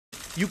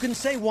You can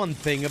say one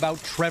thing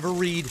about Trevor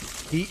Reed.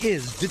 He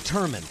is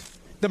determined.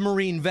 The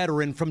Marine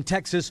veteran from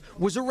Texas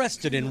was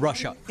arrested in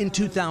Russia in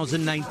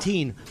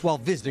 2019 while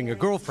visiting a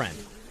girlfriend.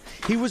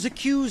 He was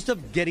accused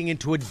of getting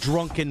into a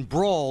drunken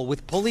brawl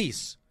with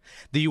police.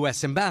 The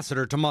U.S.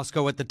 ambassador to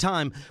Moscow at the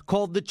time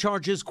called the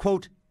charges,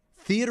 quote,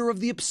 theater of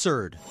the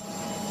absurd.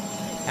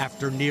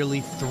 After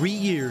nearly 3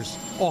 years,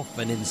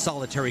 often in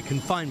solitary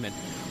confinement,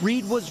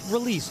 Reed was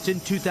released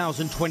in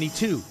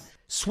 2022,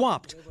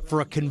 swapped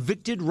for a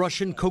convicted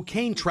Russian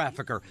cocaine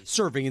trafficker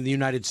serving in the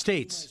United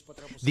States.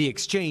 The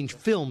exchange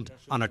filmed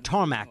on a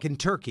tarmac in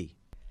Turkey.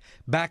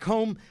 Back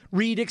home,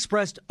 Reed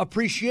expressed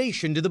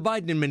appreciation to the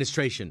Biden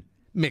administration,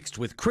 mixed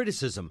with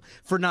criticism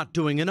for not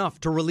doing enough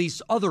to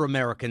release other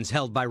Americans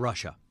held by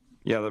Russia.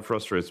 Yeah, that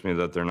frustrates me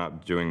that they're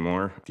not doing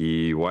more.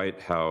 The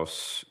White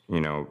House,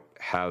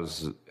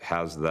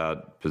 has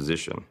that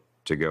position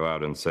to go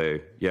out and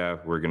say, yeah,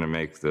 we're going to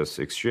make this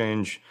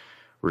exchange.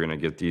 We're going to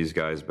get these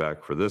guys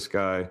back for this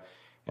guy.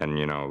 And,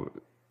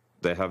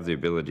 they have the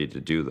ability to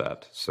do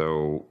that.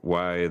 So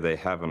why they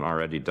haven't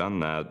already done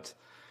that,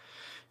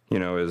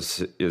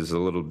 is a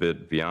little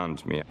bit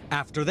beyond me.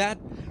 After that,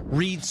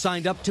 Reed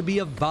signed up to be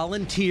a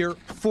volunteer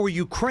for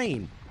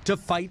Ukraine to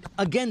fight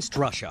against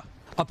Russia.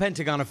 A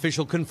Pentagon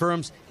official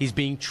confirms he's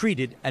being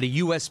treated at a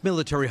U.S.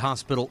 military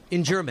hospital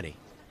in Germany.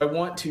 I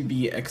want to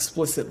be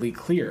explicitly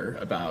clear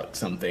about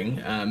something.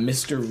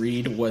 Mr.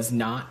 Reed was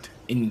not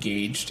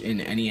engaged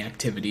in any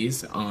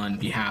activities on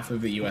behalf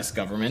of the U.S.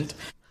 government.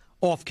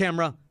 Off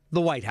camera,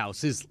 the White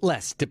House is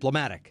less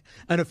diplomatic.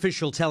 An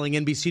official telling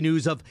NBC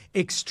News of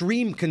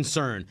extreme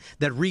concern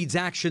that Reed's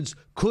actions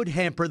could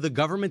hamper the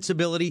government's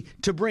ability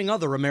to bring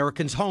other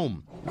Americans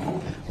home.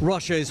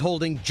 Russia is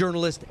holding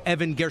journalist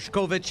Evan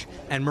Gershkovich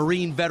and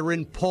Marine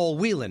veteran Paul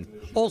Whelan,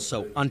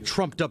 also on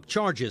trumped-up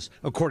charges,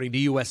 according to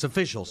U.S.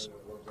 officials.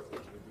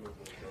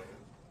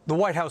 The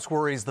White House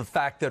worries the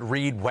fact that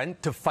Reed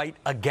went to fight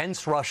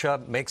against Russia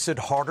makes it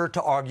harder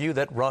to argue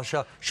that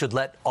Russia should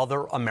let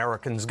other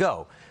Americans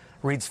go.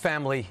 Reed's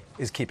family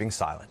is keeping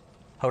silent.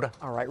 Hoda?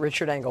 All right,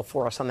 Richard Engel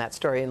for us on that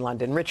story in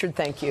London. Richard,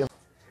 thank you.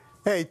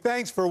 Hey,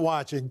 thanks for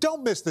watching.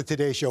 Don't miss the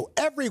Today Show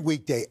every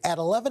weekday at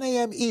 11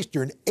 a.m.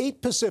 Eastern,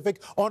 8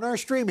 Pacific on our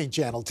streaming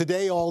channel,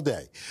 Today All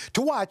Day.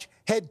 To watch,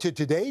 head to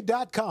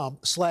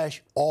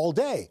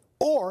today.com/allday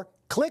or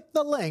click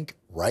the link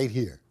right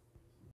here.